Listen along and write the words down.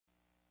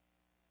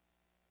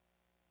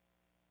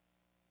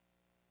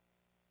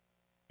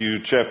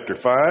Chapter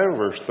 5,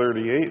 verse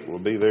 38. We'll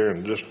be there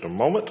in just a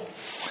moment.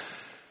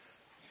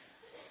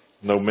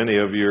 I know many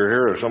of you are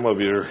here, or some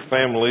of your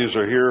families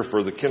are here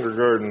for the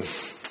kindergarten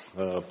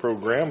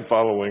program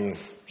following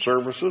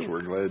services.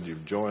 We're glad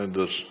you've joined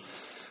us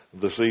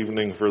this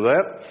evening for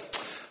that.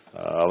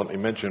 Let me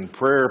mention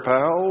Prayer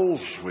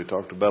Pals. We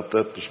talked about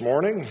that this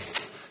morning,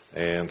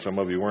 and some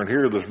of you weren't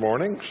here this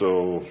morning,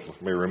 so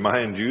let me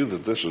remind you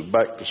that this is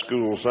Back to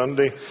School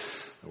Sunday.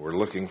 We're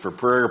looking for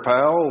Prayer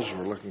Pals.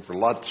 We're looking for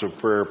lots of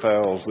Prayer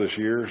Pals this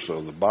year,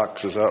 so the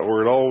box is out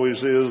where it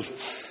always is.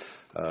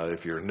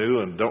 If you're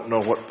new and don't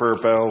know what Prayer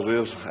Pals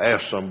is,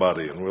 ask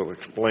somebody and we'll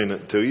explain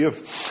it to you.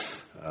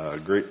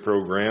 Great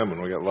program, and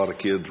we got a lot of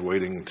kids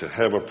waiting to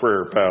have a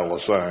Prayer Pal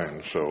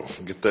assigned, so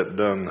get that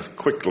done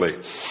quickly.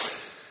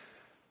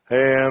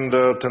 And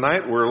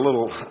tonight we're a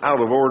little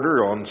out of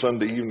order on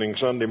Sunday evening,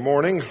 Sunday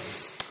morning.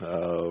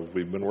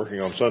 We've been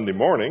working on Sunday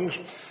mornings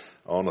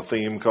on a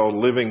theme called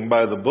Living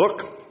by the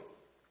Book.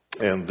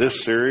 And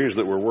this series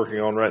that we're working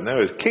on right now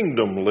is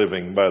Kingdom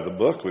Living by the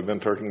Book. We've been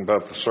talking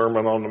about the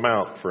Sermon on the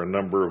Mount for a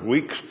number of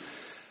weeks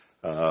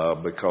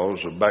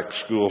because of Back to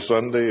School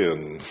Sunday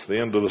and the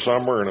end of the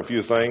summer and a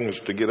few things.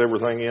 To get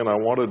everything in I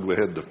wanted, we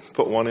had to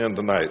put one in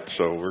tonight.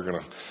 So we're going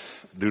to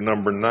do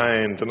number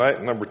 9 tonight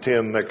and number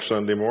 10 next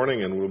Sunday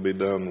morning, and we'll be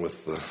done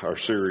with our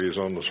series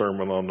on the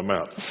Sermon on the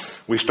Mount.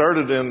 We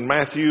started in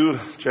Matthew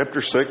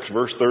chapter 6,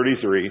 verse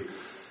 33.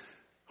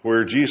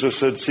 Where Jesus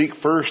said, seek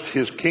first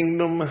his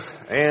kingdom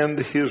and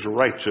his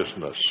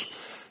righteousness.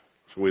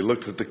 So we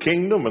looked at the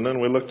kingdom, and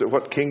then we looked at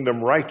what kingdom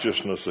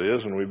righteousness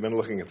is, and we've been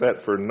looking at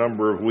that for a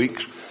number of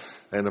weeks.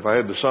 And if I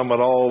had to sum it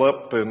all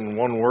up in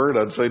one word,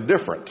 I'd say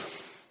different.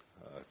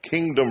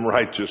 Kingdom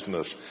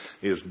righteousness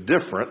is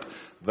different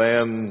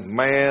than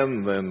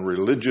man, than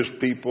religious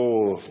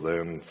people,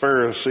 than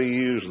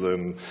Pharisees,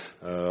 than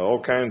all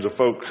kinds of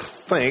folk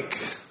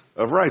think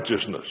of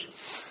righteousness.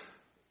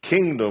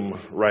 Kingdom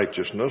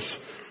righteousness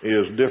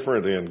is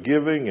different in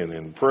giving and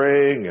in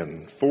praying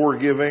and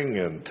forgiving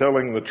and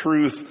telling the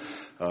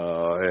truth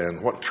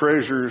and what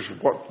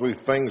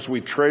things we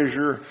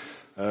treasure.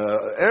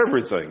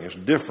 Everything is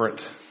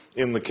different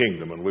in the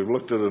kingdom, and we've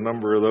looked at a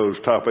number of those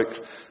topics.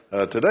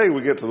 Today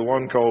we get to the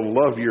one called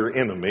Love Your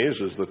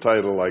Enemies is the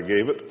title I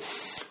gave it,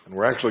 and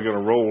we're actually going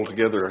to roll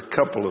together a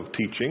couple of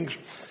teachings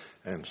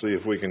and see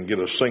if we can get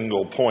a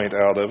single point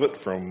out of it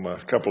from a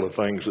couple of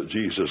things that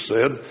Jesus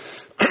said.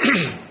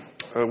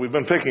 We've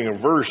been picking a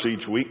verse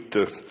each week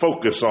to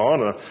focus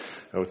on.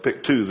 We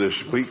picked 2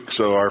 this week.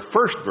 So our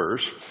first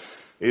verse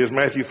is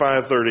Matthew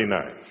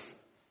 5:39.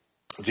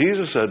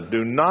 Jesus said,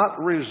 do not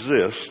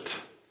resist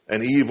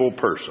an evil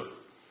person.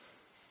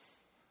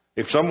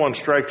 If someone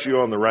strikes you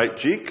on the right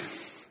cheek,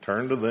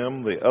 turn to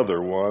them the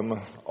other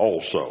one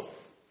also.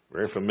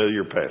 Very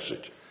familiar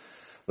passage.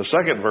 The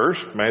second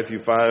verse, Matthew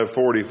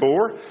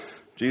 5:44,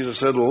 Jesus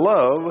said,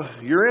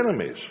 love your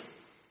enemies.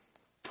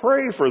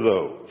 Pray for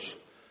those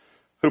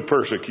who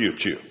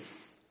persecute you.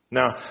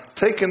 Now,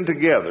 taken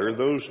together,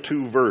 those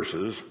 2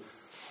 verses,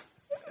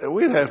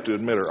 we'd have to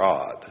admit are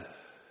odd.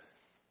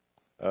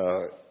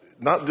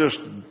 Not just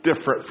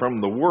different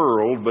from the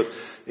world, but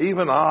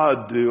even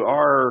odd to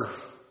our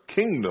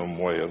kingdom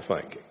way of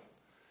thinking.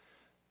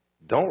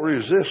 Don't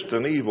resist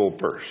an evil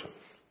person.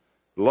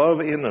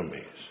 Love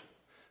enemies.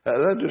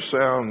 That just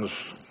sounds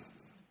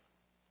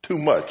too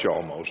much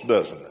almost,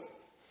 doesn't it?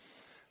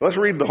 Let's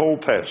read the whole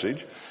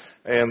passage,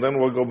 and then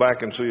we'll go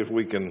back and see if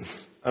we can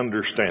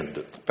understand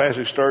it. The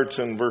passage starts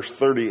in verse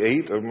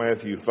 38 of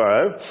Matthew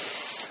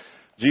 5.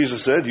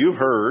 Jesus said, you've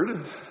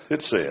heard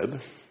it said,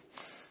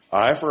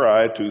 eye for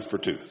eye, tooth for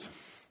tooth.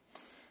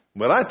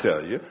 But I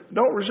tell you,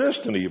 don't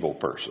resist an evil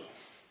person.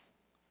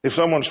 If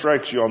someone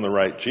strikes you on the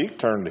right cheek,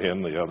 turn to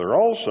him the other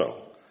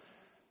also.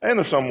 And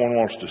if someone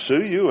wants to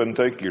sue you and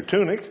take your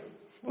tunic,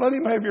 let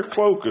him have your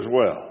cloak as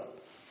well.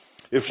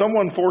 If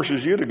someone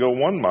forces you to go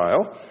 1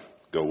 mile,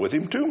 go with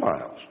him 2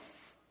 miles.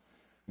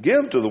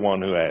 Give to the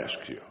one who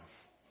asks you.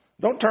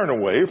 Don't turn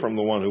away from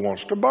the one who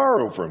wants to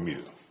borrow from you.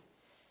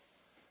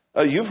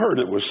 You've heard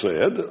it was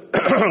said,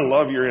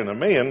 love your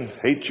enemy and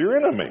hate your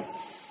enemy.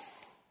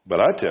 But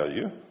I tell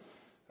you,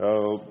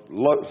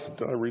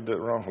 did I read that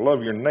wrong?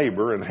 Love your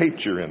neighbor and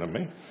hate your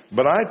enemy.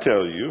 But I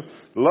tell you,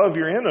 love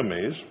your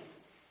enemies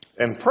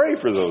and pray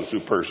for those who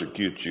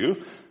persecute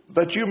you,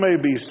 that you may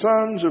be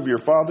sons of your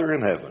Father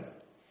in heaven.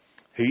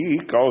 He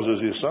causes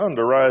his sun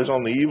to rise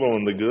on the evil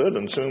and the good,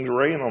 and soon to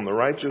rain on the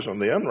righteous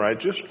and the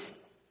unrighteous.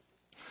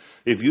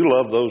 If you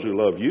love those who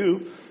love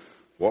you,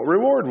 what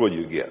reward will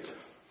you get?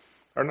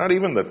 Are not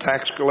even the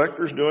tax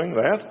collectors doing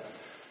that?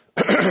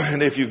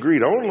 And if you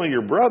greet only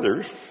your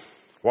brothers,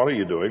 what are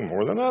you doing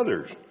more than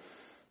others?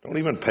 Don't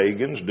even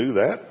pagans do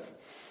that?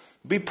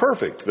 Be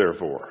perfect,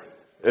 therefore,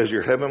 as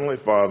your heavenly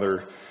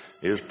Father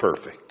is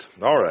perfect.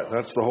 All right,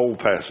 that's the whole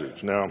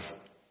passage. Now,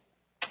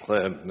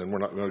 and we're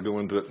not going to go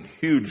into it in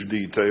huge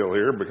detail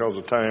here because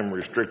of time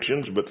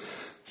restrictions, but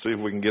see if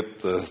we can get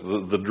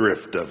the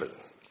drift of it.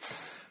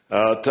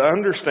 To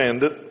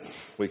understand it,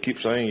 we keep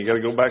saying you got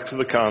to go back to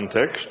the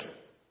context.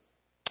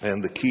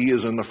 And the key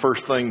is in the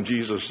first thing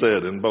Jesus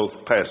said in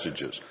both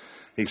passages.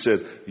 He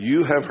said,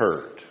 you have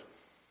heard.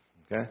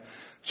 Okay?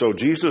 So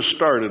Jesus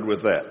started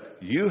with that.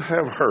 You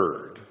have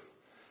heard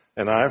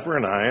an eye for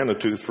an eye and a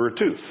tooth for a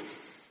tooth.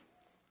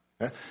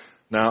 Okay?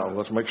 Now,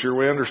 let's make sure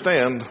we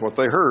understand what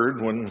they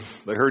heard when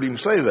they heard him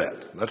say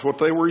that. That's what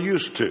they were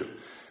used to.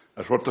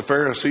 That's what the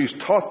Pharisees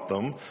taught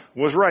them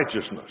was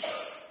righteousness.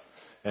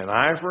 An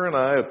eye for an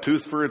eye, a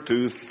tooth for a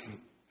tooth,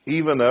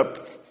 even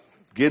up,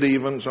 get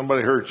even.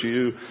 Somebody hurts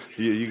you,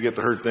 you get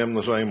to hurt them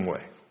the same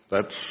way.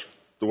 That's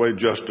the way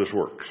justice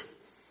works.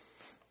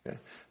 Okay?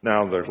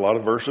 Now, there's a lot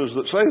of verses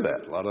that say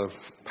that, a lot of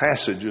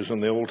passages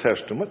in the Old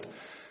Testament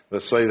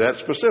that say that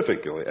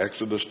specifically.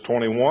 Exodus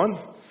 21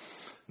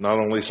 not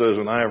only says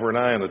an eye for an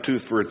eye and a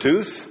tooth for a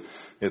tooth,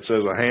 it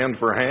says a hand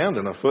for a hand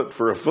and a foot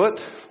for a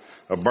foot,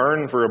 a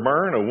burn for a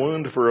burn, a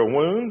wound for a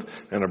wound,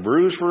 and a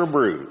bruise for a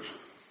bruise.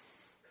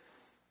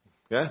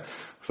 Okay?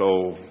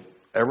 So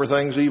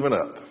everything's even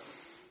up.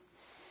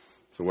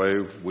 It's the way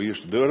we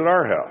used to do it at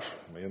our house.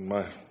 Me and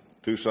my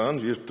two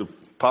sons used to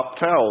pop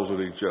towels at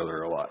each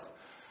other a lot.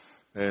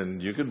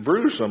 And you could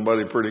bruise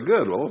somebody pretty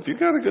good. Well, if you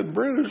got a good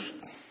bruise,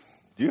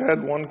 you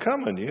had one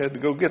coming. You had to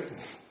go get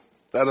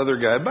that other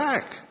guy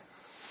back.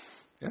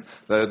 Yeah?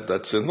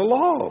 That's in the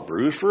law,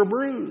 bruise for a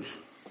bruise.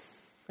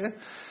 Yeah?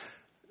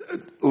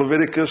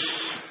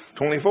 Leviticus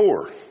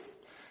 24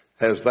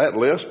 has that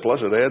list,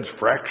 plus it adds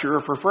fracture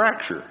for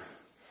fracture.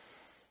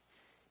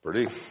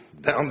 Pretty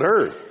down to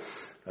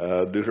earth.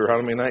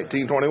 Deuteronomy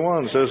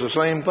 19:21 says the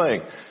same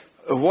thing.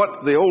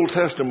 What the Old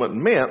Testament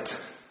meant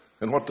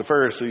and what the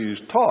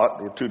Pharisees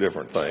taught were two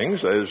different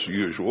things, as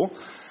usual.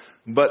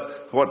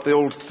 But what the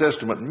Old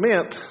Testament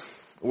meant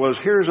was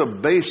here's a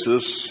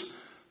basis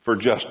for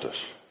justice.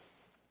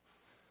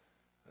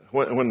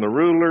 When the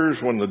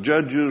rulers, when the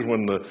judges,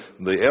 when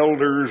the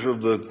elders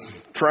of the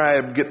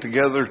tribe get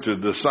together to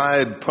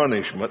decide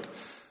punishment,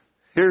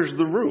 here's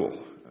the rule.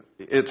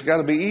 It's got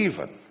to be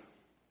even.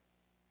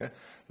 Okay?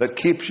 That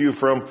keeps you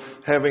from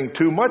having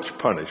too much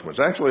punishment.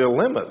 It's actually a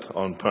limit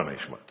on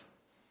punishment.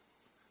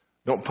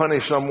 Don't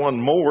punish someone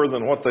more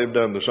than what they've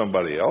done to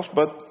somebody else,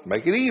 but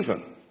make it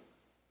even.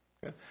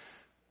 Okay?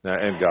 Now,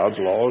 and God's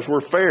laws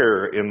were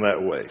fair in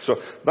that way.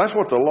 So that's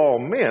what the law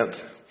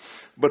meant.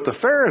 But the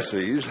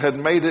Pharisees had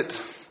made it,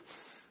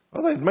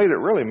 well, they'd made it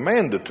really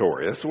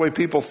mandatory. That's the way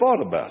people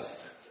thought about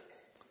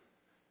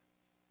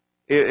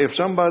it. If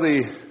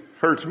somebody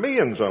hurts me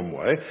in some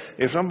way,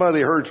 if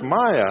somebody hurts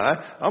my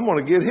eye, I'm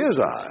going to get his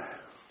eye.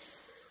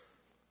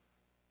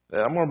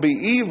 I'm going to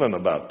be even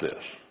about this.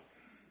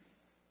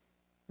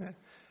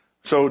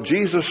 So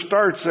Jesus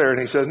starts there and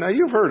he says, now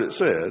you've heard it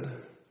said,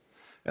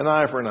 an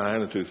eye for an eye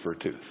and a tooth for a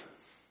tooth.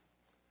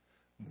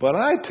 But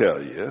I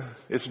tell you,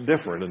 it's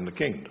different in the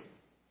kingdom.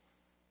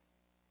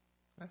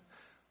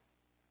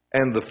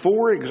 And the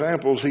four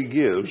examples he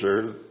gives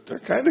they're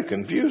kind of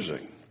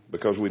confusing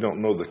because we don't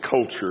know the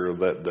culture of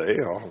that day.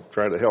 I'll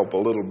try to help a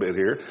little bit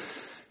here.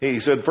 He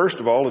said,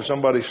 first of all, if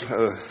somebody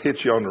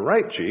hits you on the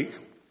right cheek,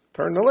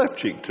 turn the left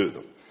cheek to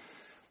them.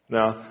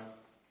 Now,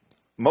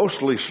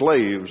 mostly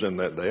slaves in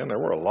that day, and there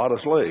were a lot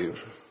of slaves,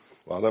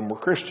 a lot of them were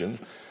Christians,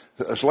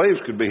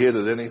 slaves could be hit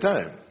at any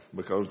time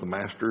because the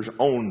masters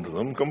owned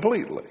them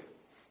completely.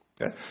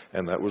 Okay?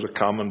 And that was a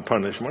common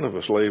punishment. If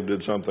a slave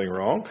did something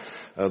wrong,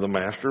 the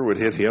master would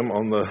hit him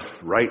on the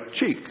right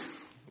cheek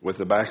with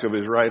the back of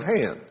his right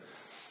hand.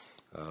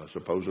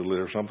 Supposedly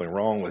there's something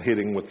wrong with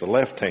hitting with the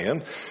left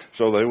hand,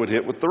 so they would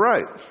hit with the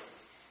right.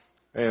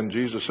 And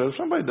Jesus said, if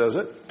somebody does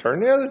it, turn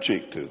the other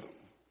cheek to them.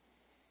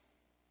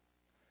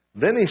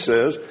 Then he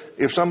says,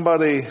 if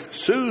somebody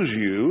sues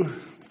you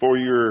for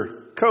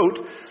your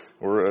coat,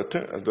 or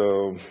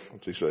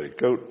what's he say,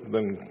 coat,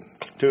 then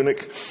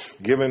tunic,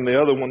 give him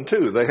the other one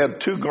too. They had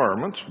two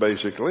garments,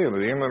 basically,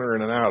 the inner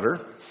and an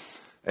outer.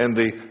 And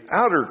the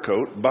outer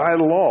coat, by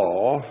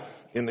law,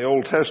 in the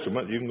Old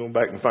Testament, you can go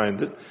back and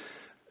find it,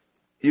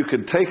 you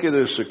could take it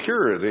as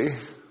security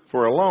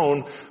for a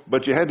loan,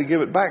 but you had to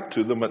give it back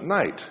to them at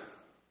night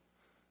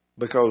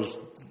because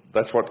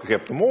that's what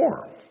kept them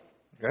warm.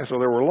 Okay, so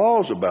there were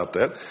laws about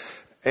that,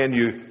 and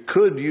you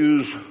could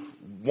use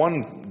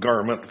one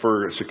garment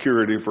for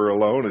security for a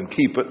loan and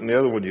keep it, and the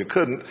other one you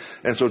couldn't.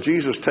 And so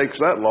Jesus takes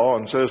that law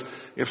and says,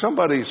 if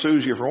somebody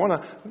sues you for one,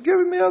 give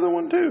him the other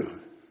one too.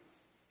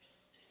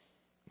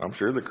 I'm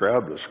sure the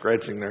crowd was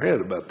scratching their head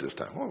about this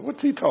time.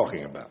 What's he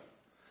talking about?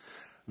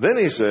 Then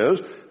he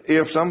says,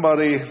 if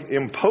somebody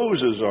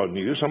imposes on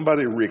you,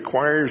 somebody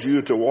requires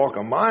you to walk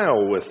a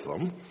mile with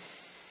them,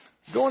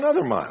 go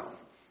another mile.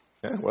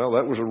 Yeah, well,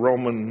 that was a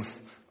Roman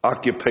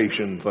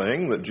occupation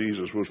thing that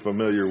Jesus was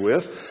familiar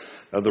with.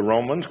 The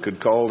Romans could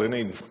call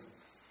any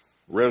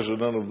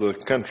resident of the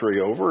country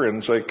over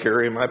and say,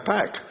 carry my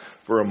pack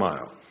for a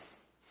mile.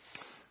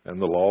 And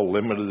the law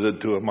limited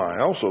it to a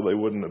mile so they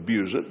wouldn't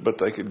abuse it, but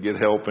they could get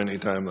help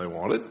anytime they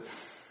wanted.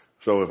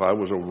 So if I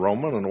was a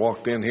Roman and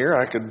walked in here,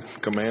 I could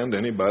command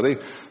anybody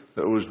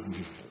that was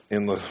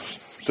in the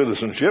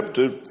citizenship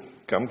to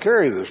come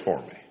carry this for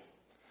me.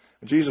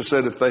 And Jesus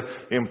said, if they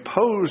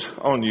impose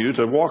on you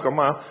to walk a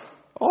mile,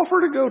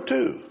 offer to go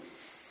too.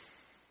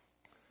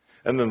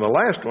 And then the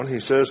last one, he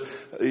says,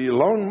 you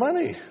loan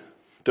money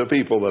to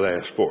people that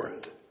ask for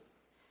it.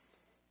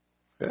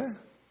 Okay?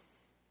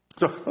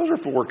 So those are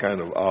four kind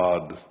of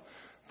odd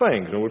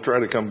things, and we'll try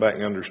to come back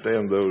and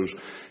understand those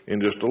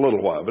in just a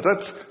little while. But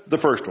that's the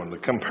first one, the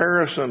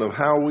comparison of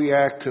how we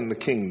act in the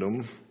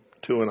kingdom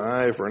to an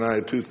eye for an eye,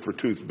 tooth for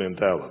tooth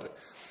mentality.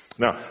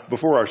 Now,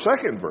 before our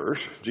second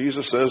verse,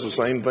 Jesus says the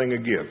same thing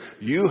again.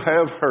 You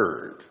have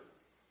heard.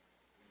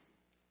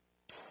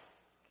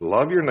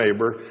 Love your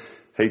neighbor,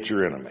 hate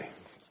your enemy.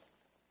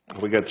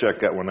 We got to check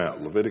that one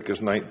out.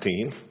 Leviticus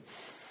 19,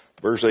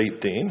 verse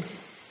 18.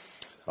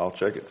 I'll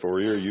check it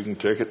for you, or you can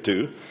check it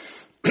too.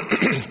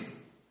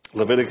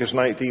 Leviticus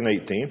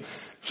 19:18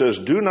 says,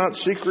 do not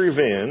seek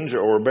revenge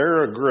or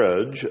bear a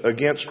grudge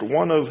against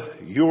one of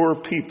your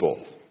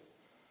people.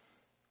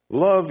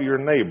 Love your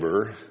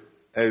neighbor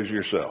as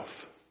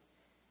yourself.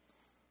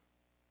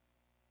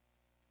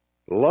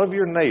 Love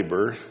your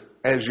neighbor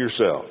as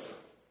yourself.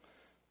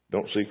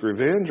 Don't seek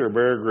revenge or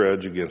bear a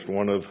grudge against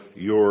one of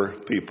your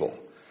people.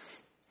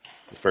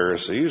 The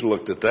Pharisees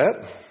looked at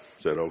that,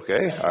 said,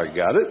 okay, I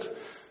got it.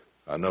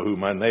 I know who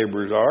my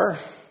neighbors are.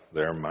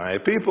 They're my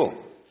people.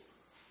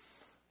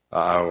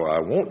 I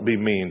won't be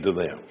mean to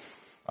them.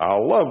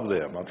 I'll love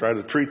them. I'll try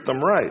to treat them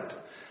right.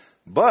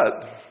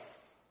 But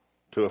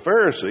to a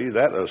Pharisee,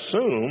 that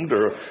assumed,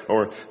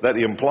 or that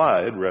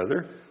implied,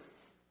 rather,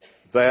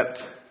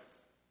 that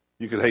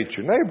you could hate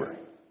your neighbor.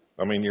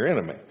 I mean, your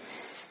enemy.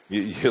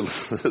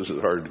 This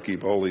is hard to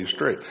keep all these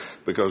straight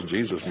because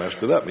Jesus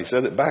messed it up. He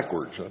said it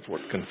backwards. That's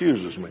what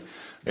confuses me.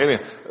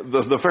 Anyway,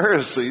 the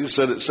Pharisees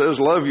said it says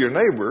love your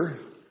neighbor,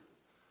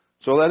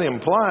 so that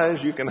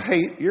implies you can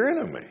hate your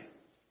enemy.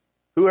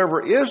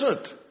 Whoever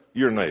isn't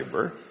your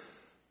neighbor,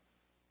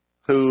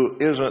 who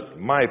isn't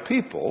my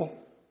people,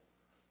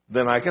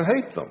 then I can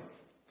hate them.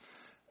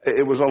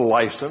 It was a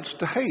license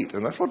to hate,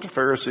 and that's what the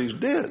Pharisees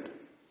did.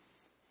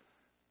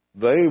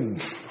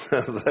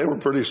 They were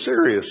pretty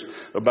serious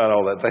about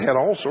all that. They had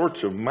all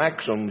sorts of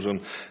maxims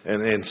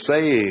and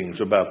sayings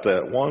about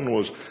that. One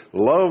was,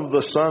 love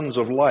the sons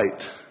of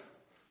light,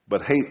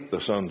 but hate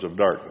the sons of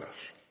darkness.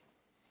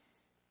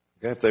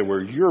 Okay, if they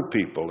were your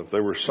people, if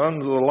they were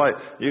sons of the light,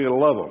 you could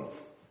love them.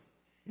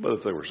 But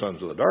if they were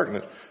sons of the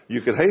darkness,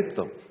 you could hate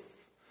them.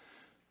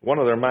 One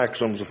of their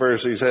maxims the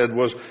Pharisees had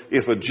was,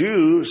 if a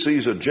Jew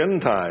sees a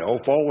Gentile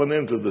fallen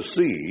into the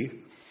sea,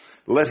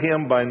 let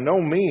him by no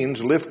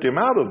means lift him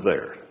out of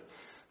there.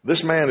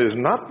 This man is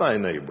not thy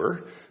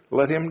neighbor.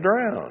 Let him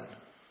drown.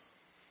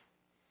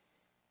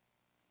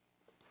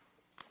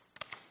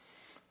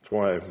 That's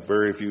why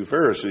very few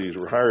Pharisees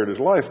were hired as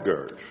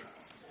lifeguards.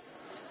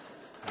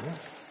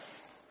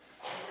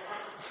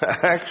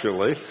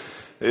 Actually,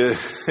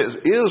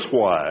 it is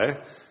why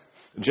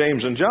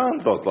James and John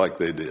thought like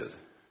they did.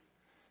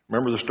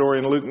 Remember the story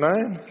in Luke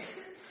 9?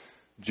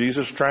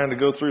 Jesus trying to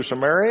go through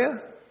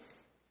Samaria.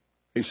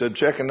 He said,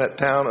 check in that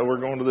town, we're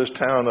going to this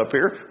town up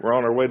here. We're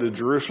on our way to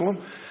Jerusalem.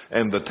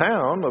 And the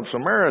town of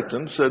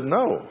Samaritans said,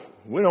 no,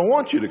 we don't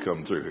want you to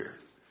come through here.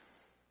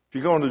 If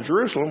you're going to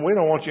Jerusalem, we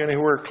don't want you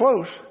anywhere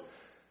close.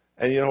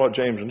 And you know what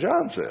James and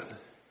John said?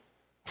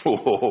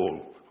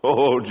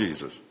 Oh,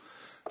 Jesus.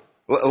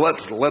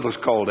 Let us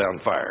call down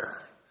fire.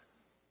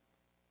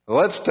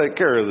 Let's take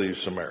care of these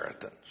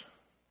Samaritans.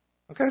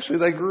 Okay, see,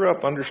 they grew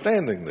up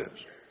understanding this.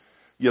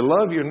 You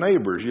love your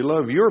neighbors. You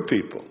love your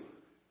people.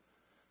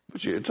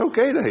 But it's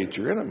okay to hate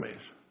your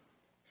enemies.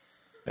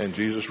 And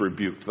Jesus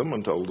rebuked them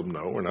and told them,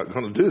 no, we're not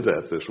going to do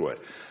that this way.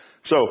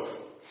 So,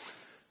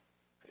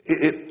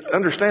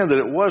 understand that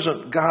it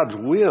wasn't God's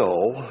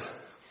will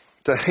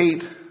to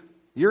hate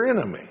your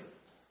enemy.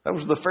 That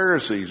was the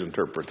Pharisees'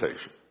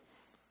 interpretation.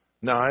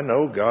 Now, I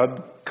know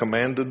God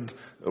commanded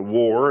a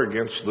war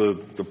against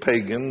the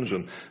pagans,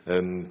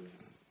 and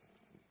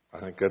I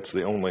think that's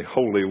the only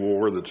holy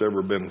war that's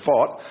ever been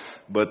fought,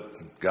 but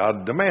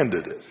God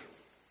demanded it.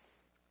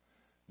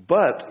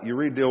 But you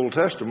read the Old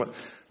Testament,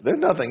 there's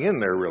nothing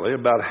in there really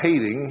about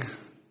hating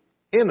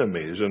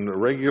enemies and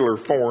regular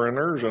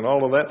foreigners and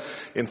all of that.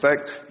 In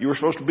fact, you were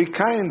supposed to be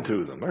kind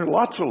to them. There are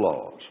lots of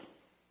laws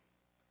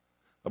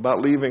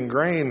about leaving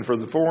grain for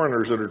the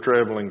foreigners that are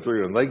traveling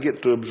through, and they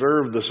get to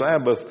observe the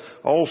Sabbath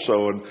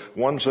also. And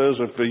one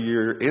says if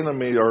your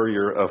enemy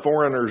or a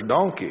foreigner's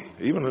donkey,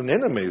 even an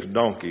enemy's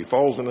donkey,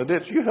 falls in a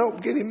ditch, you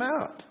help get him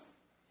out.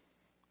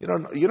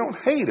 You don't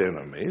hate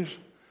enemies.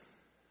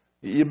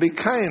 You be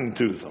kind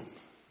to them.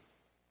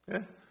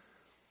 Okay?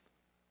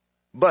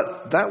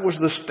 But that was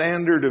the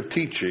standard of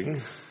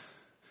teaching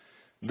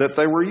that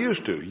they were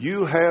used to.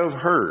 You have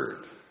heard.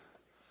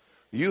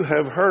 You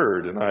have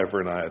heard an eye for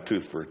an eye, a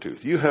tooth for a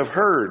tooth. You have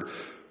heard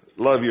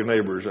love your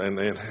neighbors and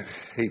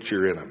hate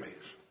your enemies.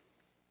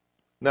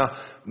 Now,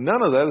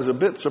 none of that is a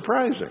bit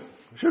surprising.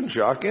 It shouldn't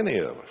shock any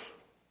of us.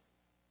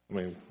 I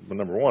mean,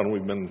 number one,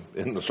 we've been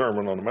in the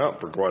Sermon on the Mount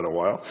for quite a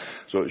while,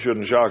 so it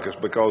shouldn't shock us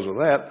because of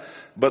that.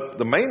 But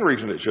the main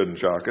reason it shouldn't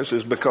shock us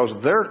is because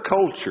their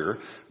culture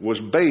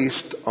was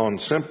based on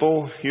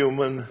simple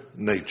human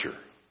nature.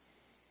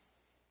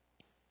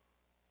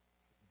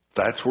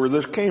 That's where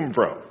this came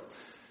from.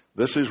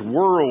 This is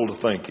world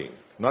thinking.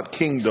 not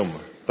kingdom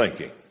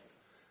thinking.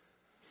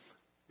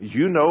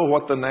 You know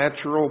what the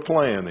natural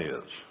plan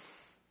is.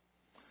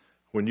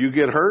 When you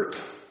get hurt,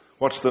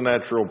 what's the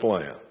natural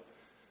plan?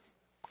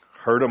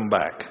 Hurt them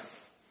back.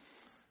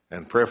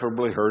 And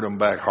preferably hurt them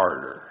back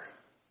harder.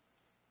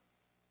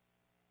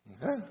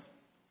 Okay?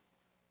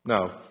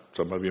 Now,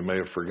 some of you may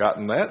have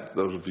forgotten that.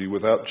 Those of you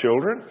without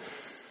children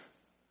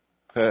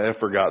have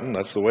forgotten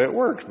that's the way it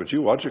works. But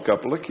you watch a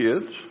couple of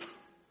kids,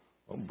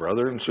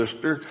 brother and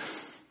sister.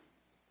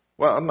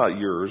 Well, not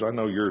yours. I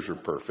know yours are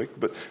perfect.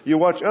 But you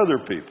watch other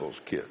people's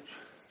kids.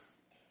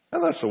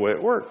 And that's the way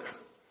it works.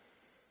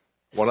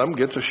 One of them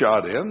gets a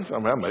shot in,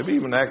 maybe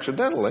even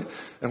accidentally.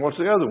 And what's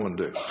the other one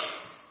do?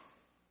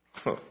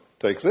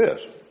 Take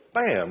this.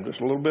 Bam, just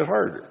a little bit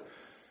harder.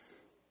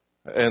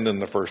 And then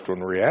the first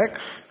one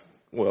reacts.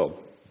 Well,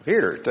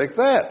 here, take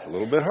that, a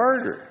little bit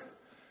harder.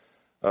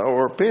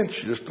 Or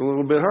pinch just a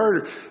little bit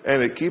harder.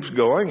 And it keeps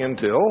going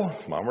until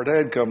mom or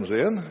dad comes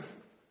in.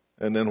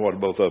 And then what do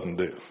both of them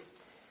do?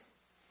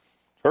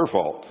 Her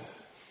fault.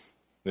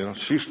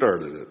 She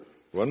started it. It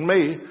wasn't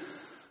me.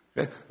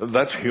 Okay?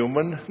 That's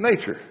human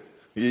nature.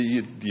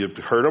 You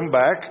hurt them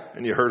back,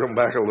 and you hurt them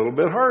back a little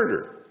bit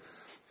harder.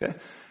 Okay?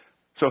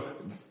 So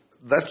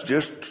that's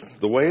just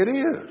the way it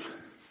is.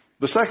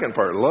 The second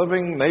part,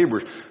 loving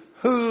neighbors.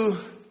 Who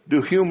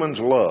do humans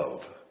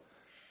love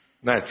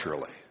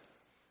naturally?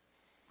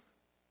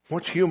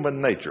 What's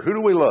human nature? Who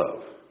do we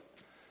love?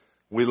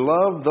 We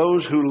love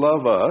those who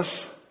love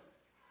us.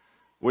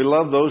 We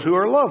love those who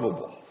are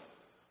lovable.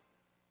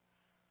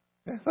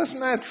 Yeah, that's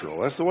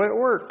natural. That's the way it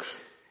works.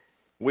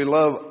 We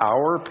love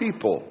our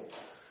people.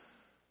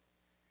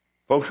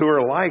 Folks who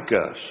are like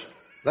us.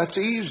 That's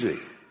easy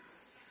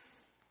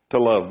to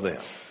love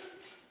them,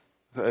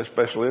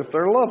 especially if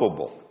they're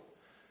lovable.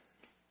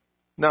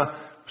 Now,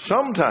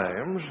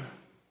 sometimes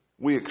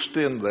we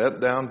extend that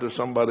down to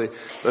somebody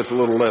that's a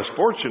little less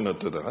fortunate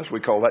than us. We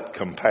call that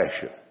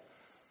compassion.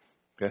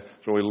 Okay?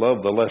 So we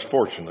love the less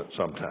fortunate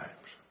sometimes.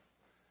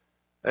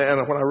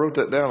 And when I wrote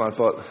that down, I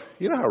thought,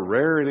 you know how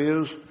rare it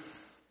is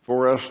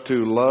for us to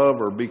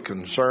love or be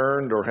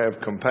concerned or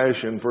have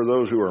compassion for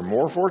those who are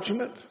more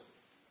fortunate?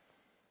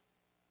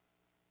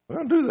 We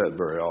don't do that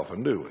very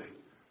often, do we?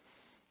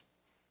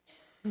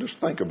 Just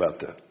think about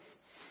that.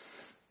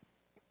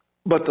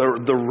 But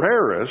the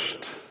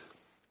rarest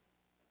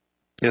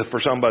is for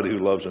somebody who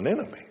loves an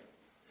enemy.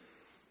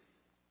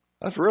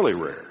 That's really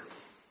rare.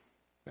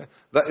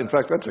 In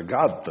fact, that's a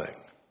God thing.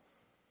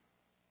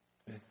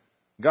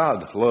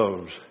 God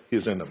loves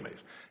his enemies.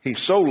 He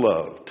so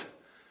loved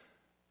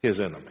his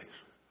enemies.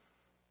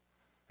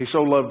 He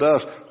so loved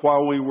us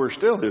while we were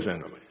still his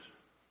enemies.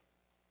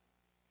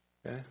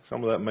 Okay?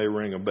 Some of that may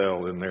ring a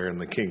bell in there in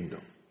the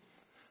kingdom.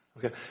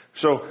 Okay?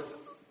 So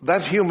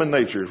that's human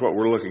nature is what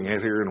we're looking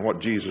at here and what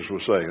Jesus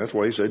was saying. That's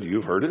why he said,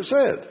 you've heard it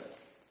said.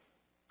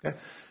 Okay?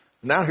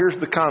 Now here's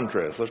the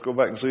contrast. Let's go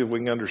back and see if we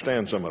can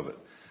understand some of it.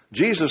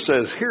 Jesus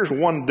says, here's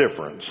one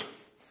difference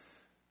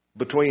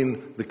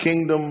between the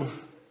kingdom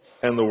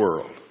and the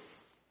world.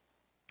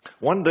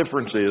 One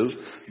difference is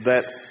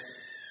that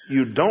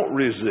you don't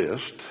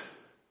resist,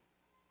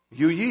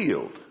 you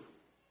yield.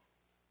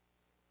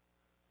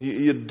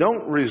 You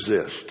don't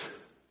resist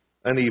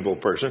an evil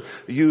person.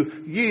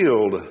 You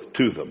yield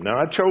to them. Now,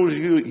 I chose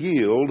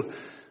yield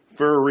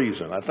for a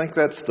reason. I think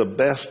that's the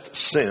best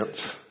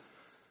sense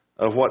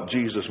of what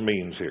Jesus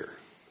means here.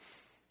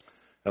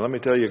 Now, let me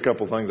tell you a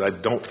couple things I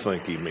don't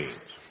think he means.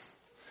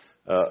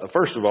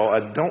 First of all,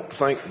 I don't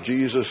think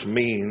Jesus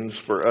means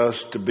for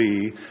us to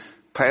be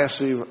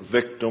passive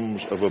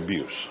victims of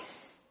abuse.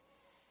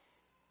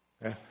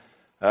 Okay?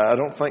 I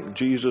don't think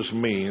Jesus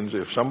means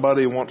if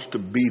somebody wants to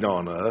beat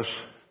on us,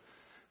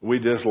 we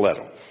just let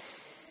them.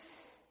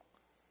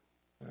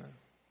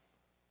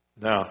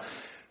 Now,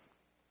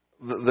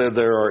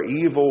 there are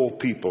evil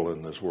people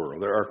in this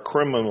world. There are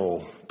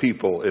criminal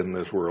people in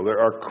this world. There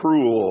are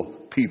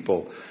cruel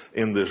people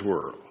in this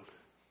world.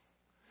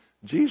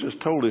 Jesus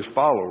told his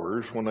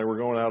followers when they were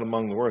going out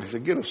among the world, he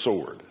said, get a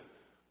sword.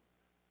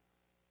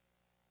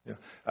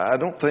 I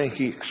don't think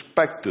he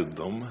expected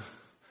them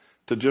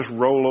to just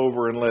roll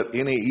over and let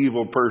any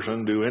evil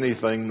person do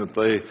anything that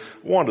they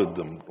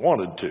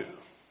wanted to.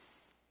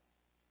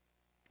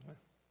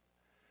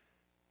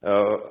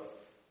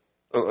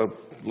 A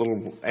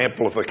little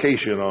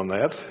amplification on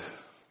that,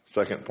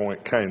 second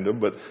point kind of,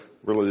 but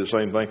really the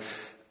same thing.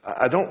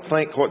 I don't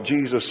think what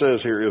Jesus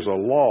says here is a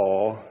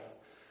law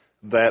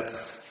that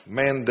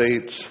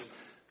mandates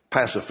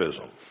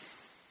pacifism.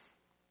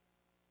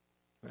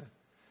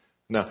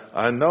 Now,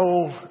 I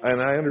know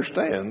and I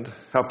understand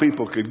how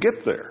people could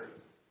get there.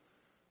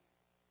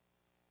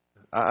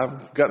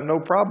 I've got no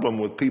problem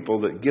with people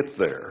that get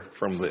there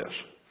from this.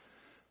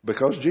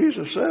 Because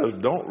Jesus says,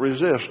 don't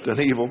resist an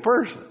evil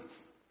person.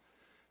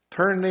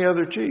 Turn the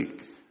other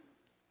cheek.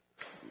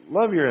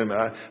 Love your enemy.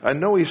 I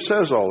know he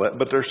says all that,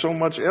 but there's so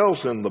much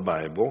else in the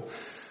Bible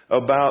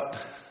about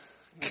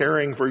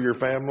caring for your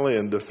family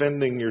and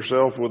defending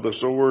yourself with a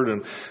sword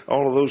and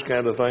all of those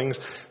kind of things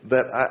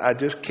that I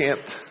just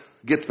can't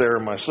get there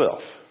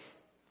myself.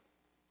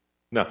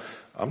 Now,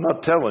 I'm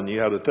not telling you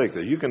how to take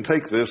this. You can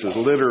take this as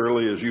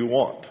literally as you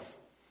want.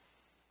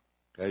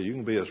 Okay, you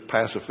can be as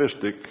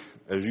pacifistic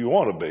as you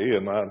want to be,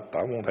 and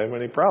I won't have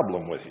any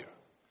problem with you.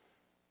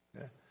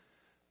 Okay?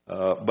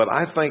 But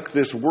I think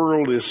this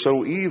world is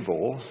so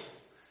evil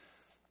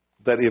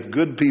that if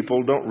good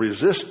people don't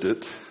resist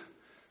it,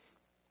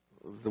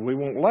 then we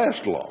won't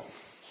last long.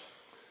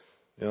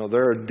 You know,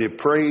 there are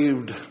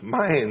depraved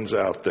minds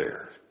out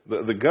there.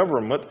 The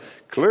government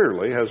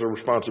clearly has a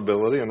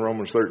responsibility in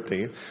Romans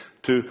 13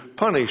 to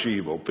punish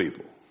evil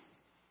people.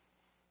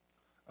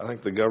 I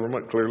think the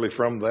government clearly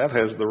from that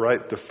has the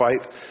right to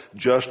fight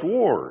just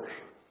wars.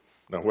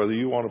 Now, whether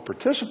you want to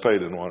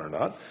participate in one or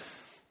not,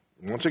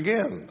 once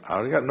again,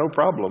 I've got no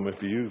problem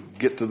if you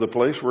get to the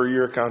place where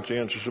you're a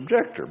conscientious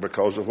objector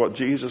because of what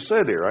Jesus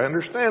said here. I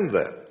understand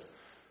that.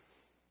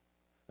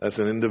 That's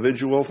an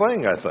individual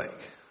thing, I think.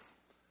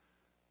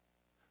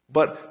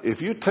 But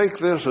if you take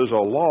this as a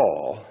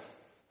law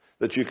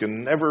that you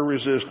can never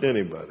resist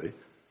anybody,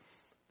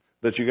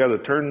 that you got to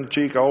turn the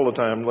cheek all the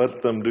time,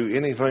 let them do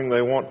anything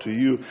they want to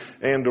you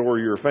and or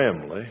your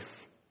family,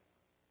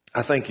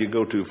 I think you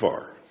go too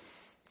far.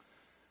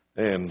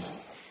 And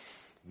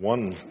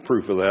one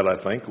proof of that,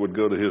 I think, would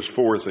go to his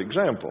fourth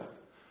example.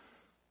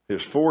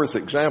 His fourth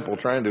example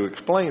trying to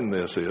explain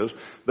this is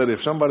that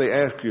if somebody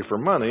asks you for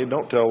money,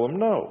 don't tell them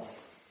no.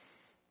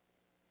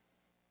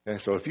 Okay,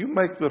 so if you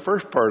make the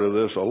first part of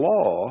this a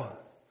law,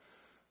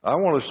 I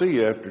want to see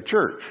you after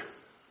church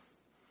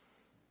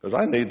because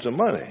I need some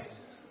money.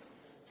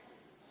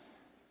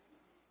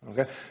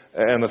 Okay,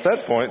 and at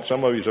that point,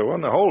 some of you say, well,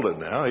 now hold it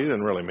now. He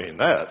didn't really mean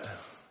that.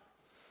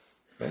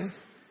 Okay?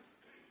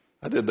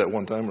 I did that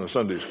one time in a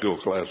Sunday school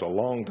class a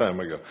long time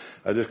ago.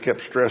 I just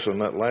kept stressing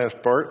that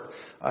last part.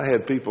 I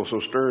had people so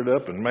stirred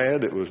up and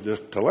mad, it was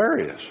just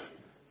hilarious.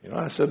 You know,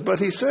 I said, but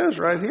he says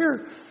right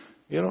here,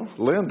 you know,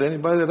 lend to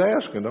anybody that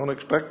asks and don't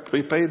expect to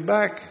be paid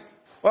back.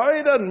 Well,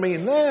 he doesn't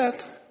mean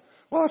that.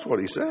 Well, that's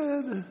what he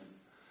said.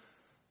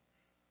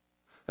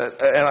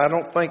 And I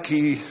don't think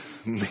he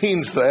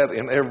means that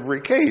in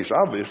every case.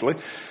 Obviously,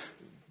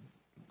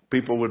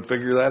 people would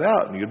figure that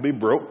out and you'd be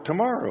broke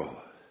tomorrow.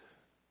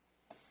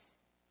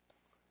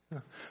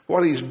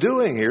 What he's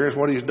doing here is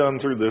what he's done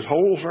through this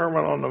whole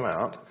Sermon on the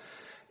Mount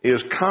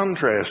is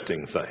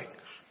contrasting things.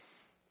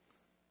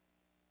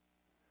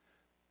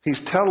 He's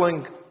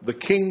telling the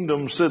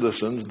kingdom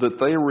citizens that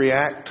they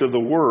react to the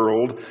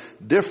world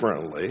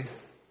differently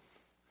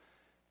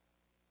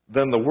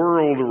than the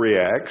world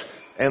reacts,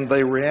 and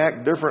they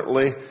react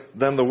differently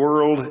than the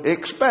world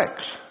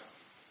expects.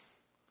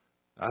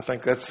 I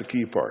think that's the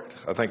key part.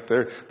 I think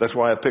that's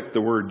why I picked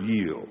the word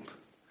yield.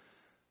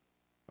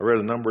 I read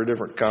a number of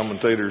different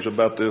commentators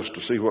about this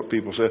to see what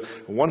people said.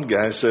 One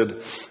guy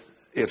said,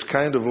 it's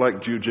kind of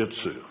like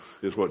jiu-jitsu,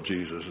 is what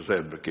Jesus is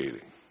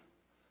advocating.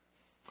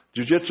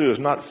 Jiu-jitsu is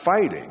not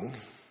fighting,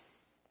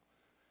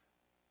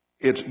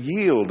 it's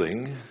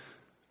yielding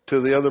to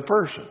the other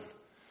person.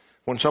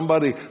 When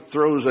somebody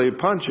throws a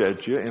punch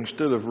at you,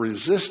 instead of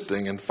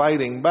resisting and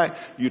fighting back,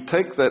 you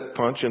take that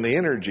punch and the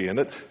energy in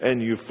it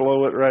and you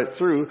flow it right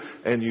through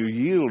and you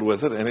yield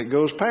with it and it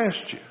goes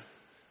past you.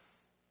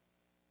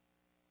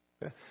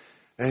 Okay?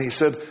 And he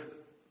said,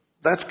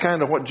 that's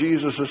kind of what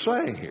Jesus is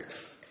saying here.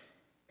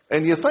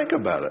 And you think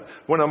about it.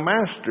 When a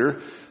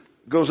master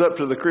goes up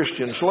to the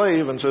Christian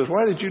slave and says,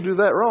 why did you do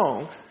that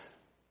wrong?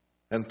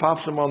 And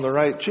pops him on the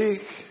right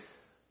cheek,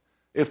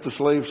 if the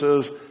slave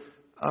says,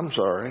 I'm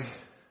sorry,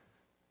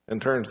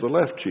 and turns the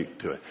left cheek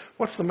to it,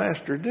 what's the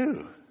master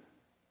do?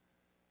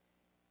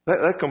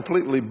 That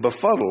completely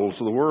befuddles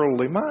the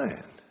worldly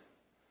mind.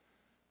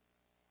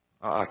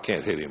 I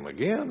can't hit him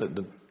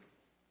again.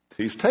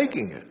 He's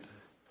taking it.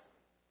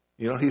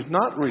 You know, he's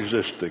not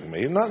resisting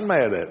me. He's not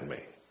mad at me.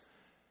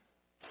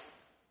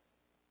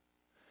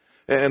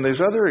 And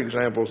there's other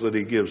examples that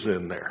he gives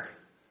in there.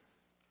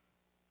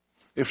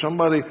 If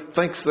somebody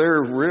thinks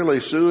they're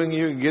really suing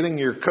you, getting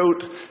your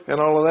coat and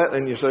all of that,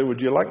 and you say, would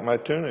you like my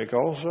tunic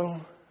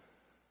also?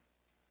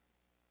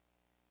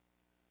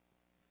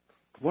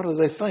 What do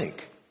they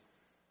think?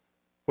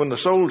 When the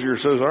soldier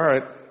says, all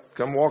right,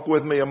 come walk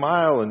with me a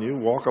mile, and you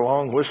walk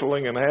along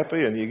whistling and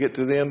happy, and you get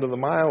to the end of the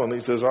mile, and he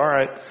says, all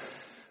right,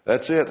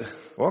 that's it.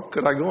 Well,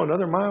 could I go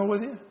another mile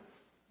with you?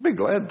 Be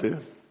glad to.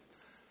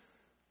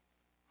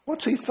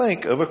 What's he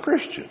think of a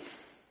Christian?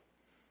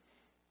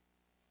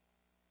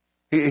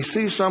 He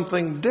sees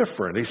something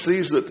different. He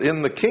sees that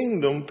in the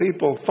kingdom,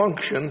 people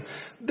function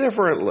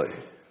differently.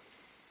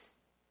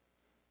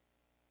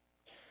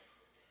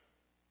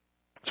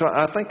 So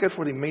I think that's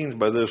what he means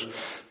by this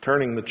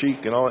turning the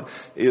cheek and all that,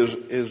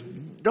 is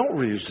don't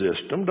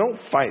resist them. Don't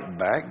fight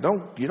back.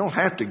 You don't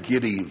have to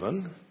get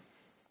even.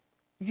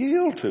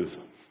 Yield to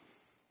them.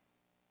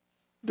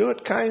 Do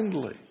it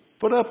kindly.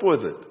 Put up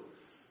with it.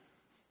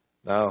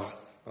 Now,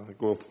 I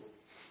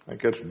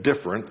think that's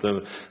different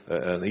than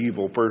an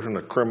evil person,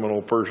 a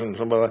criminal person,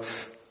 somebody.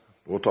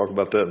 We'll talk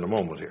about that in a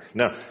moment here.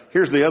 Now,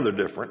 here's the other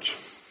difference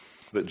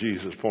that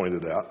Jesus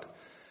pointed out.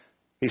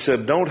 He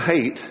said, don't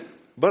hate,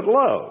 but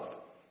love.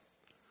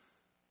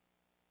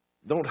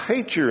 Don't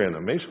hate your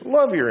enemies,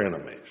 love your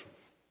enemies.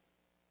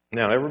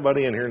 Now,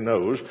 everybody in here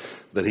knows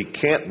that he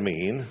can't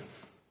mean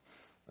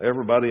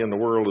everybody in the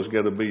world is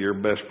going to be your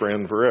best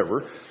friend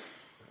forever,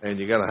 and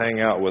you got to hang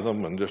out with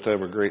them and just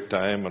have a great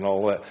time and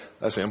all that.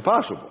 That's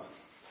impossible.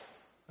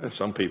 And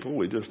some people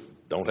we just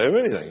don't have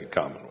anything in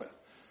common with.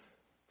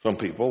 Some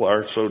people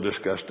are so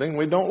disgusting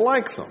we don't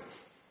like them.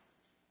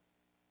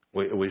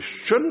 We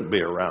shouldn't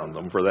be around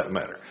them, for that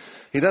matter.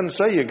 He doesn't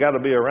say you got to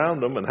be around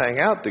them and hang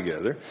out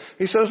together.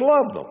 He says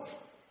love them.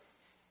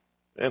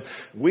 And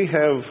we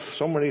have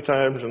so many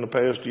times in the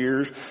past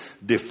years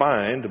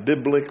defined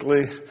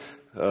biblically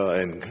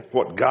and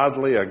what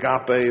godly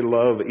agape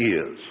love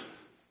is.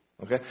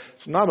 Okay?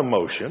 It's not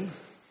emotion.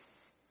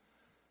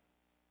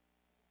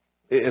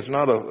 It's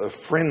not a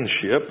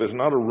friendship. It's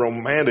not a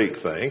romantic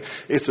thing.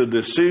 It's a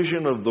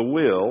decision of the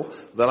will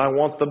that I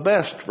want the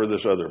best for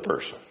this other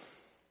person.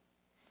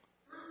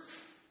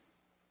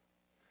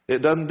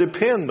 It doesn't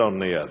depend on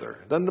the other.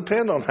 It doesn't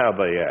depend on how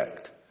they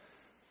act.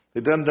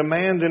 It doesn't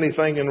demand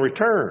anything in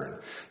return.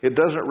 It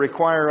doesn't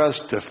require us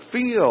to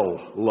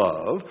feel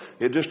love.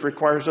 It just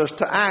requires us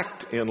to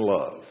act in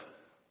love.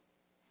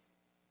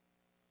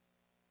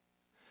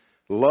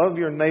 Love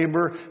your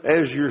neighbor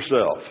as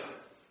yourself.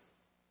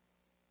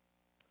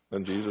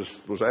 And Jesus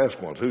was asked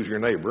once, who's your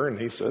neighbor? And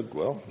he said,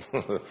 well,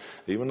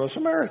 even the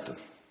Samaritan.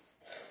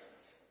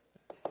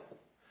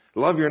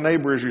 Love your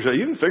neighbor as yourself.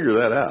 You can figure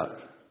that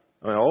out.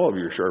 I mean, all of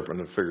you are sharp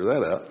enough to figure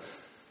that out.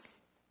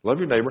 Love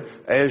your neighbor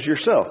as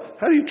yourself.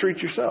 How do you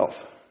treat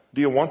yourself?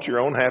 Do you want your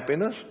own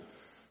happiness?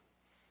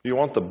 Do you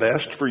want the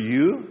best for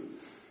you?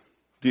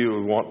 Do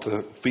you want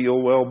to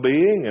feel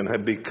well-being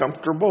and be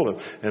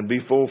comfortable and be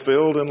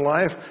fulfilled in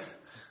life?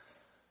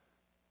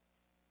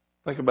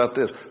 Think about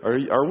this.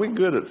 Are we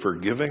good at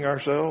forgiving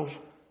ourselves?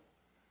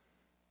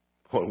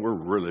 Well, we're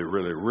really,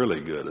 really,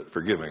 really good at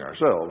forgiving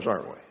ourselves,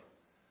 aren't we?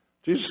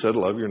 Jesus said,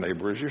 love your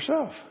neighbor as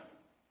yourself.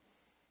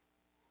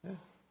 Yeah.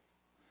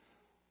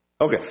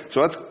 Okay,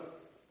 so that's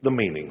the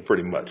meaning,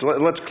 pretty much.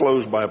 Let's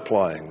close by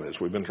applying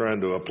this. We've been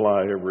trying to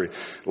apply every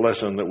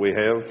lesson that we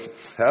have.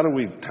 How do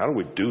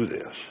we do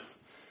this?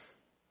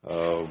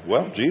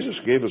 Well, Jesus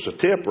gave us a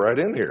tip right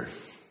in here.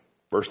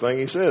 First thing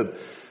he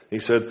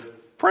said,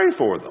 pray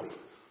for them.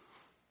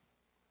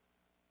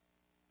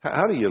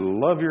 How do you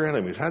love your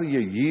enemies? How do you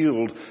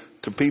yield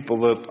to people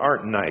that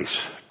aren't nice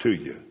to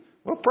you?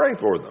 Well, pray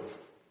for them.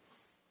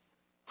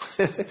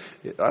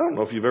 I don't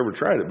know if you've ever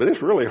tried it, but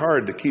it's really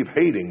hard to keep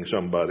hating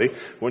somebody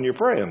when you're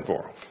praying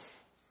for them.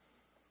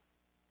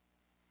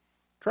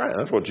 Try it.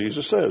 That's what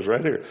Jesus says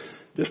right here.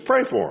 Just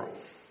pray for them.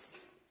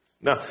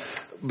 Now,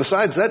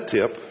 besides that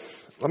tip,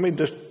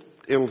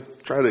 it'll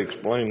try to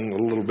explain a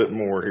little bit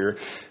more here.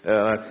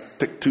 I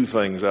picked two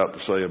things out to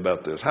say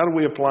about this. How do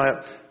we apply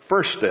it?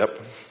 First step,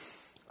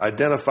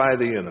 identify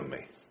the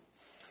enemy.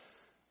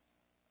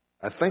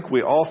 I think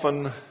we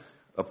often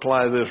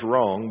apply this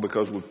wrong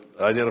because we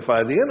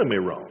identify the enemy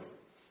wrong.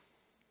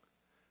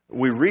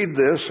 We read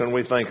this and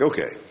we think,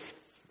 okay,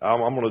 I'm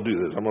going to do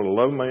this. I'm going to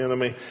love my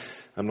enemy.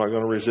 I'm not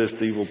going to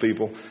resist evil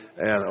people.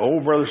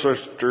 And brother,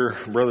 sister,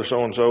 brother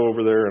so-and-so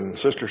over there and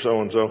sister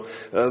so-and-so,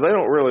 they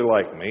don't really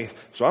like me,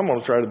 so I'm going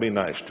to try to be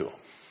nice to them.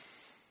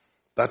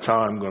 That's how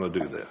I'm going to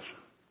do this.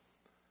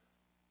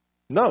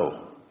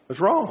 No, it's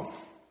wrong.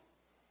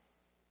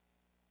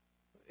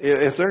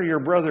 If they're your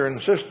brother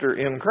and sister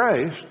in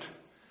Christ,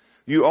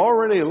 you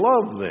already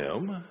love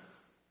them,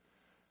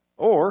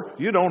 or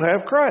you don't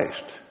have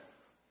Christ.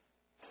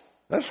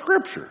 That's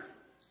Scripture.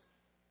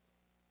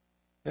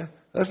 Yeah,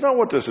 that's not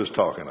what this is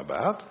talking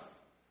about.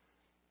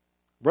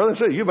 Brother and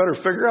sister, you better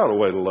figure out a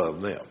way to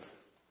love them.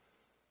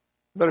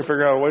 You better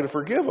figure out a way to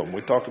forgive them.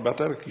 We talked about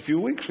that a few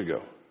weeks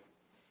ago.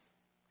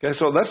 Okay,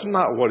 so that's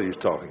not what he's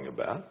talking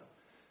about.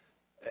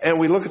 And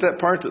we look at that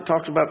part that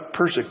talks about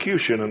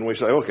persecution and we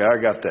say, okay,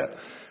 I got that.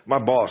 My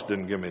boss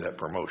didn't give me that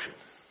promotion.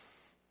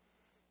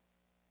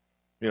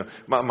 You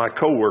know, my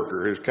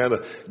coworker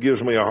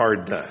gives me a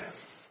hard time.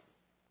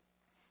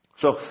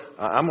 So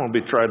I'm going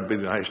to try to be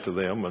nice to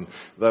them and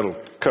that'll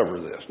cover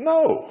this.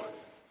 No.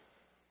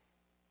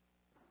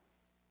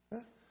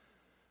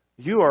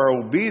 You are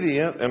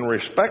obedient and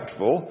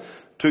respectful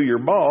to your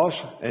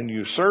boss and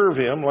you serve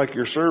him like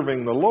you're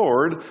serving the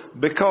Lord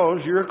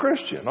because you're a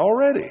Christian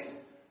already.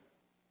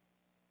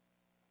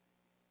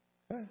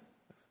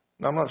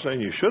 Now, I'm not saying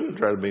you shouldn't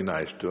try to be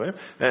nice to him,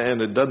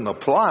 and it doesn't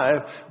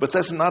apply, but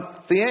that's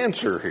not the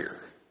answer here.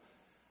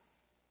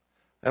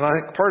 And I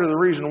think part of the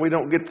reason we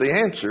don't get the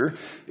answer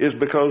is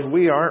because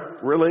we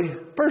aren't really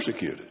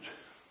persecuted.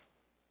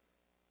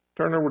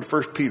 Turn over to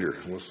 1 Peter.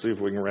 Let's see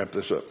if we can wrap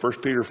this up. 1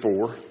 Peter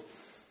 4.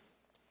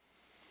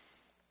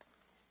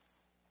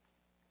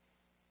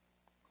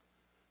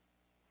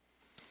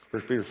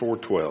 First Peter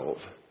 4:12.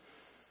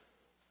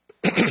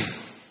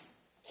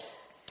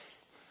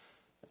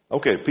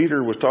 Okay,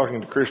 Peter was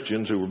talking to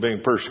Christians who were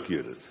being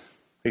persecuted.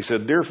 He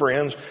said, "Dear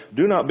friends,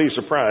 do not be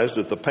surprised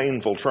at the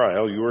painful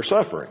trial you are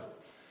suffering.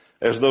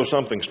 as though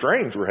something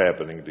strange were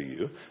happening to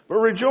you, but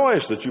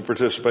rejoice that you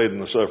participate in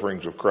the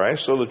sufferings of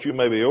Christ, so that you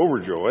may be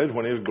overjoyed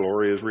when his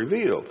glory is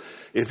revealed.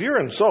 If you're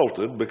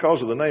insulted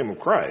because of the name of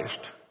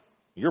Christ,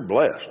 you're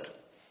blessed.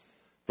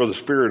 For the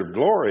Spirit of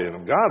glory and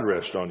of God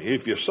rests on you.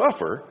 If you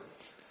suffer,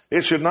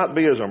 it should not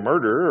be as a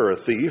murderer or a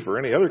thief or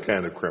any other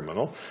kind of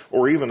criminal,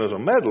 or even as a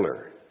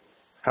meddler.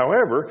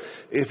 However,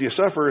 if you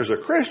suffer as a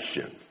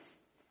Christian,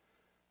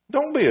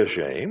 don't be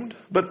ashamed,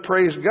 but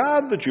praise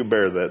God that you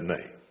bear that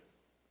name.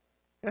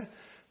 Okay?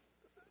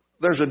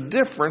 There's a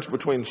difference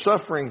between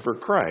suffering for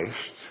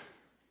Christ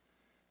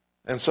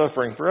and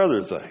suffering for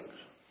other things.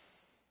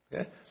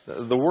 Okay?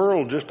 The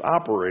world just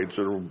operates,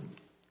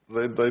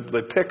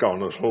 they pick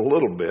on us a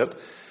little bit,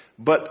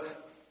 but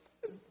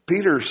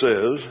Peter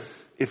says,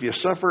 if you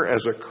suffer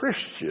as a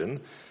Christian,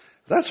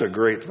 that's a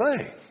great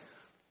thing.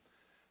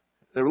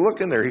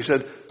 Look in there, he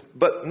said,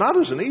 but not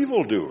as an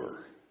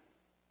evildoer.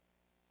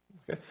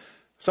 Okay?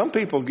 Some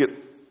people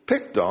get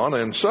picked on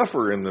and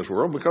suffer in this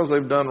world because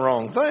they've done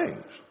wrong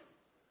things.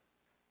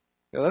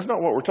 Now, that's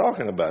not what we're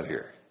talking about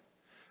here.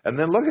 And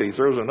then look, he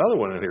throws another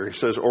one in here. He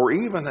says, or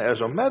even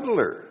as a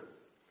meddler.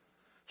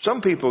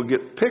 Some people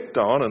get picked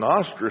on and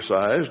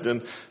ostracized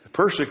and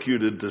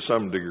persecuted to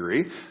some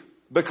degree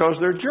because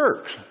they're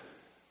jerks. That's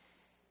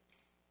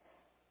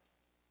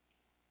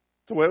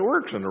the way it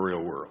works in the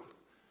real world.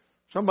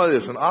 Somebody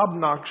that's an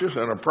obnoxious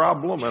and a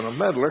problem and a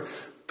meddler,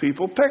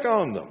 people pick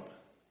on them.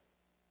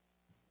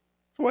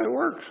 That's the way it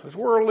works. It's a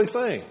worldly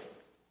thing.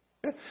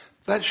 Okay?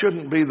 That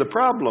shouldn't be the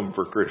problem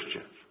for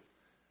Christians.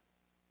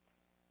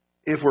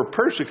 If we're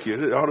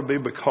persecuted, it ought to be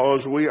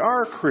because we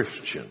are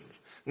Christians.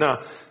 Now,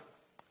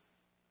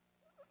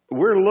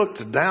 we're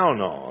looked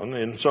down on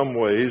in some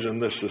ways in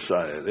this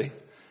society,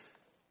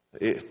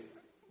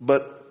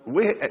 but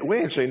we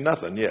ain't seen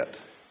nothing yet.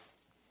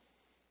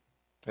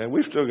 And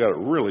we've still got it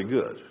really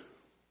good.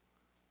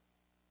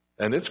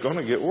 And it's going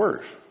to get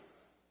worse.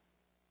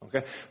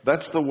 Okay?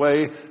 That's the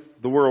way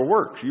the world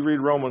works. You read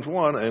Romans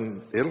 1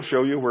 and it'll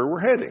show you where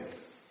we're heading.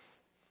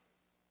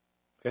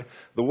 Okay?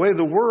 The way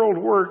the world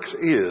works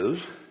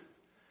is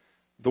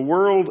the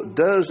world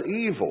does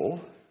evil,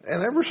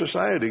 and every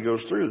society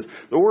goes through this.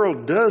 The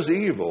world does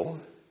evil,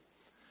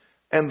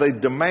 and they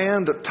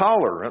demand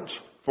tolerance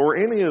for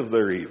any of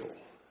their evil.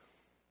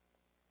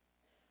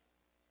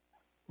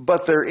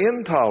 But they're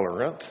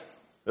intolerant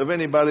of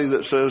anybody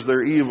that says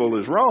their evil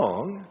is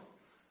wrong.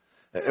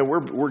 And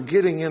we're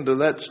getting into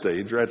that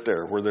stage right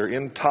there where they're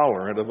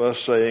intolerant of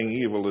us saying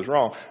evil is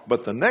wrong.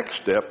 But the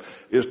next step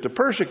is to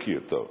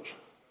persecute those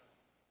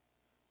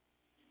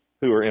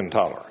who are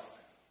intolerant.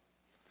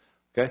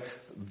 Okay?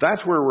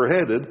 That's where we're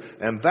headed,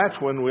 and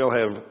that's when we'll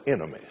have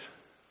enemies.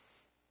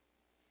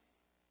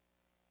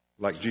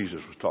 Like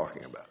Jesus was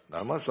talking about. Now,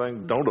 I'm not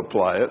saying don't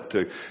apply it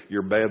to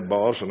your bad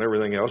boss and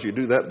everything else. You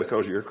do that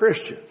because you're a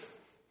Christian.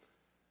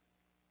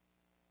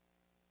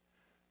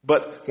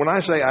 But when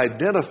I say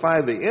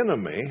identify the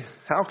enemy,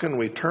 how can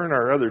we turn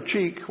our other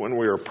cheek when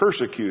we are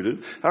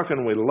persecuted? How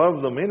can we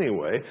love them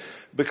anyway?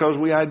 Because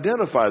we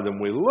identify them.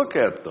 We look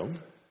at them.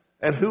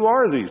 And who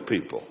are these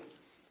people?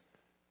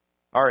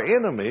 Our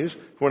enemies,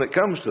 when it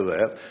comes to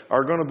that,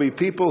 are going to be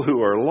people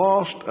who are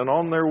lost and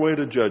on their way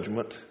to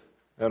judgment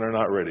and are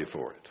not ready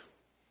for it.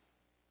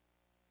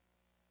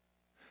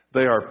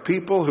 They are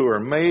people who are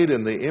made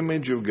in the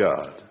image of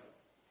God.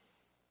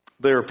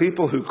 They are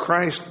people who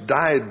Christ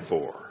died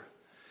for.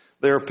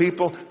 They are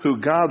people who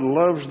God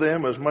loves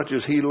them as much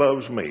as He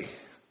loves me.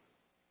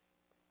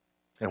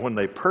 And when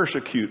they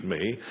persecute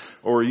me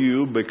or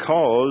you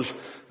because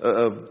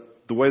of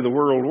the way the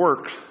world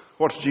works,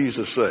 what's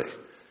Jesus say?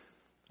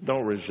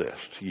 Don't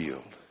resist,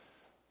 yield.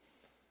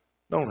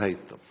 Don't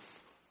hate them.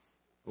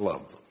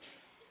 Love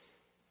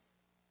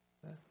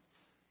them.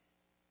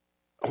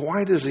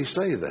 Why does He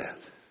say that?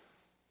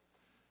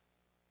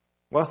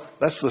 Well,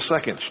 that's the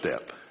second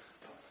step.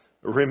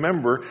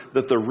 Remember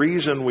that the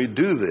reason we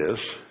do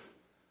this,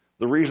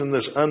 the reason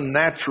this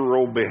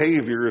unnatural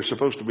behavior is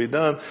supposed to be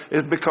done,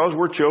 is because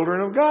we're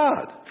children of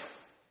God.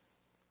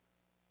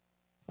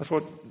 That's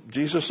what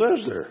Jesus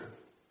says there.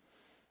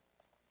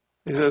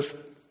 He says,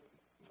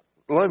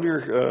 love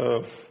your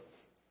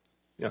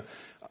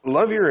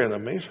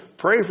enemies,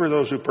 pray for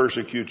those who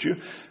persecute you,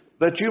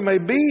 that you may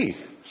be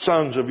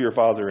sons of your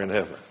Father in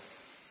heaven.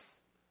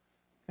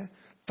 Okay?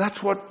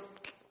 That's what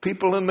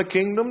people in the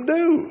kingdom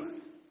do.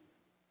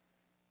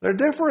 They're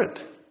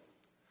different.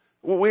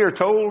 Well, we are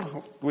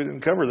told, we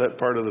didn't cover that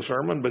part of the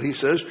sermon, but He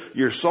says,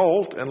 you're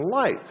salt and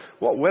light.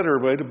 What better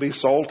way to be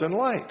salt and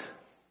light?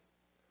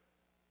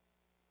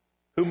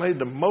 Who made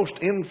the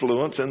most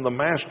influence in the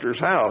master's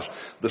house?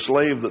 The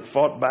slave that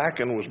fought back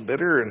and was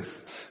bitter and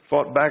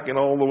fought back in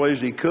all the ways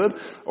he could,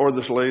 or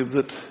the slave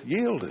that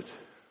yielded?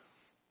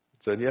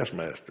 Said, yes,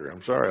 master,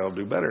 I'm sorry, I'll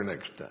do better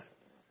next time.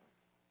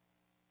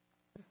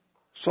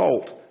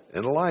 Salt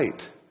and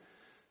light.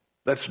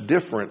 That's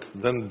different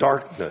than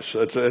darkness.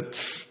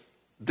 It's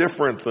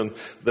different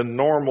than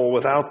normal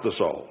without the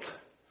salt.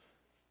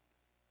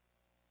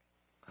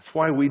 That's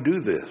why we do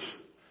this.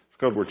 It's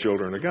because we're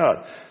children of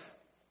God.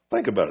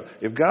 Think about it.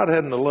 If God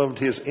hadn't loved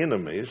His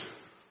enemies,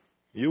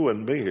 you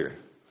wouldn't be here.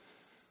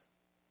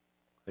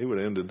 He would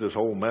have ended this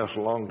whole mess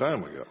a long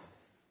time ago.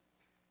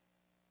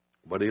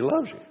 But he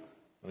loves you.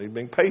 And he's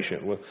being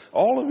patient with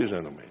all of his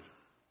enemies,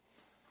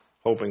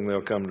 hoping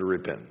they'll come to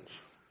repentance.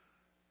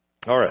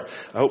 All right.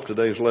 I hope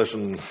today's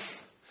lesson,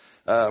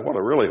 what I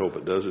really hope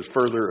it does is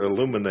further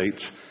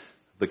illuminates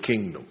the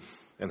kingdom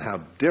and how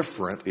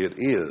different it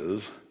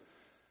is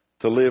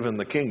to live in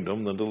the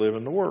kingdom than to live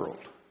in the world.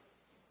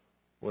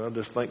 Well,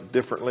 just think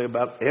differently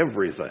about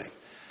everything,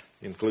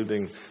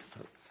 including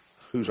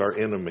who's our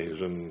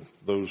enemies and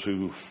those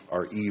who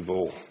are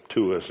evil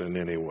to us in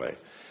any way.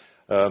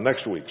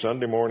 Next week,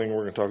 Sunday morning,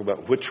 we're going to talk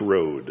about which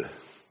road.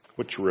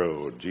 Which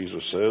road?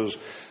 Jesus says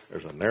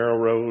there's a narrow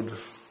road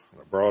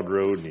and a broad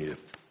road, and you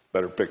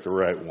better pick the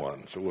right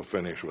one. So we'll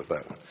finish with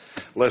that one.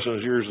 Lesson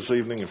is yours this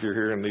evening. If you're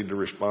here and need to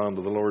respond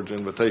to the Lord's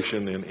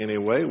invitation in any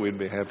way, we'd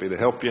be happy to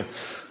help you.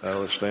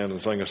 Let's stand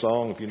and sing a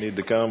song. If you need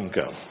to come,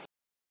 come.